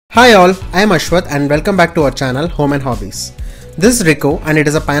Hi all, I am Aswath and welcome back to our channel Home and Hobbies. This is Rico and it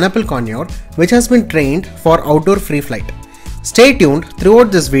is a pineapple conure which has been trained for outdoor free flight. Stay tuned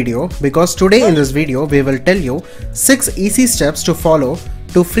throughout this video because today in this video we will tell you 6 easy steps to follow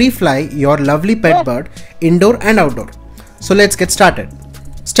to free fly your lovely pet bird indoor and outdoor. So let's get started.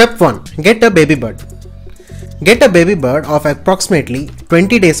 Step 1. Get a baby bird. Get a baby bird of approximately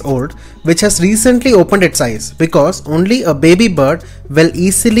 20 days old which has recently opened its eyes because only a baby bird will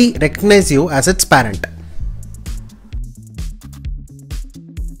easily recognize you as its parent.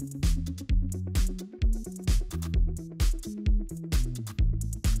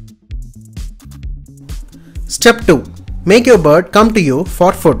 Step 2. Make your bird come to you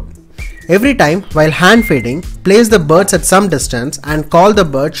for food. Every time while hand feeding, place the birds at some distance and call the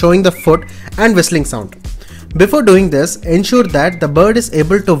bird showing the foot and whistling sound. Before doing this, ensure that the bird is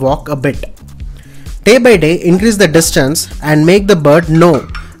able to walk a bit. Day by day, increase the distance and make the bird know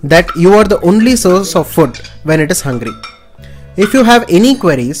that you are the only source of food when it is hungry. If you have any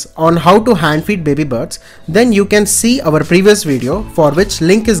queries on how to hand feed baby birds, then you can see our previous video for which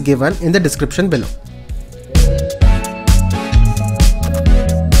link is given in the description below.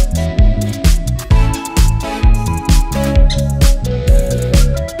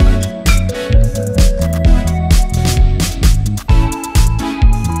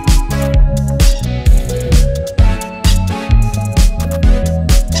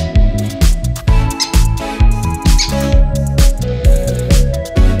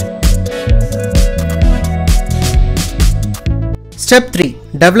 Step 3.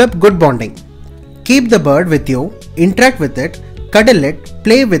 Develop good bonding. Keep the bird with you, interact with it, cuddle it,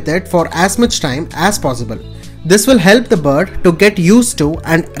 play with it for as much time as possible. This will help the bird to get used to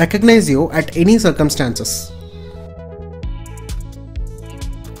and recognize you at any circumstances.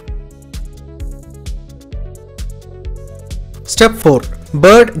 Step 4.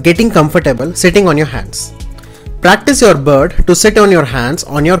 Bird getting comfortable sitting on your hands. Practice your bird to sit on your hands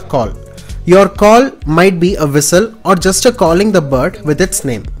on your call. Your call might be a whistle or just a calling the bird with its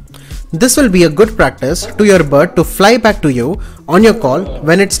name. This will be a good practice to your bird to fly back to you on your call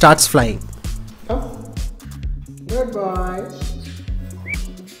when it starts flying. Come. Good boy.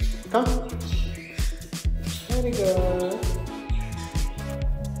 Come. Very good.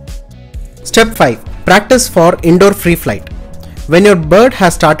 Step 5. Practice for indoor free flight. When your bird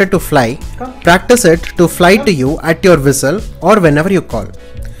has started to fly, practice it to fly to you at your whistle or whenever you call.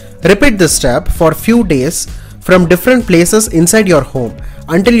 Repeat this step for few days from different places inside your home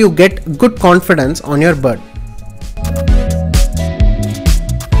until you get good confidence on your bird.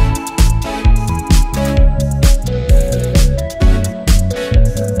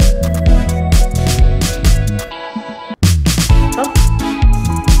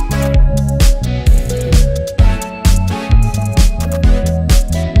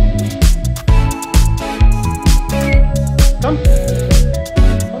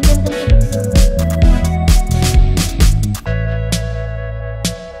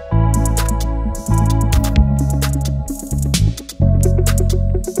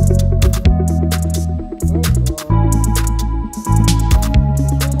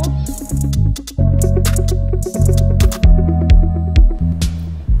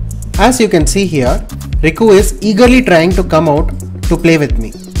 As you can see here, Riku is eagerly trying to come out to play with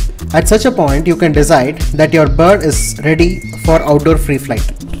me. At such a point, you can decide that your bird is ready for outdoor free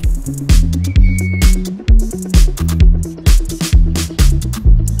flight.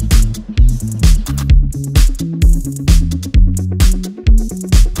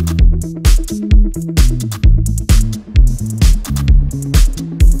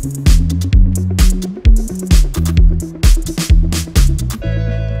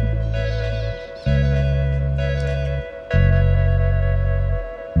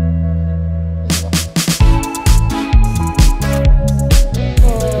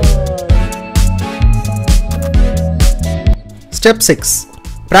 Step 6.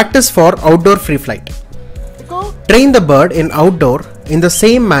 Practice for outdoor free flight. Train the bird in outdoor in the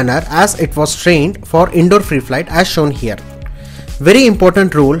same manner as it was trained for indoor free flight as shown here. Very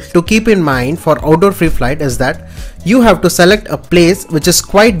important rule to keep in mind for outdoor free flight is that you have to select a place which is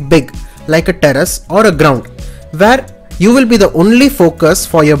quite big like a terrace or a ground where you will be the only focus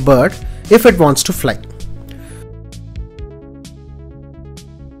for your bird if it wants to fly.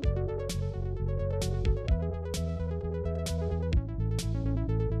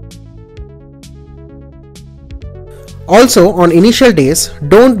 Also, on initial days,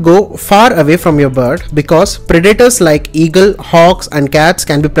 don't go far away from your bird because predators like eagle, hawks and cats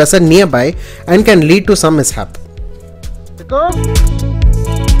can be present nearby and can lead to some mishap.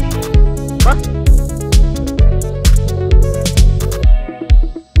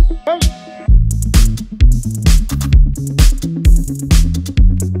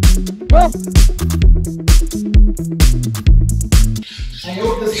 I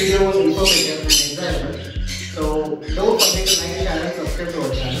hope this video was informative and enjoyable. So don't forget to like, share and subscribe to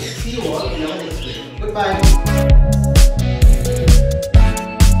our channel. See you all in our next video. Goodbye.